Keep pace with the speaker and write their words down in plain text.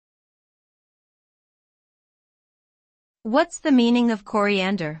What's the meaning of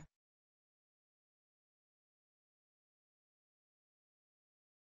coriander?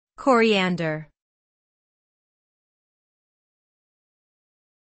 Coriander.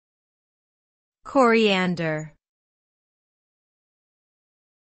 Coriander.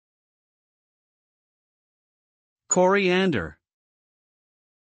 Coriander.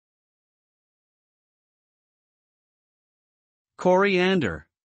 Coriander.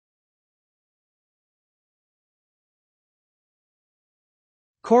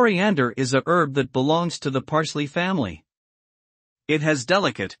 Coriander is a herb that belongs to the parsley family. It has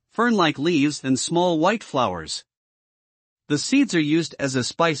delicate, fern-like leaves and small white flowers. The seeds are used as a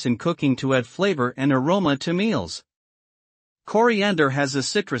spice in cooking to add flavor and aroma to meals. Coriander has a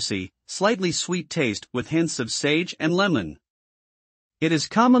citrusy, slightly sweet taste with hints of sage and lemon. It is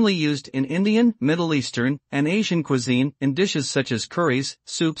commonly used in Indian, Middle Eastern, and Asian cuisine in dishes such as curries,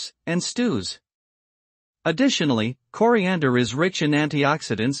 soups, and stews. Additionally, coriander is rich in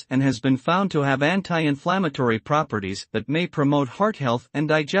antioxidants and has been found to have anti-inflammatory properties that may promote heart health and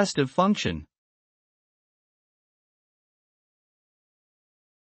digestive function.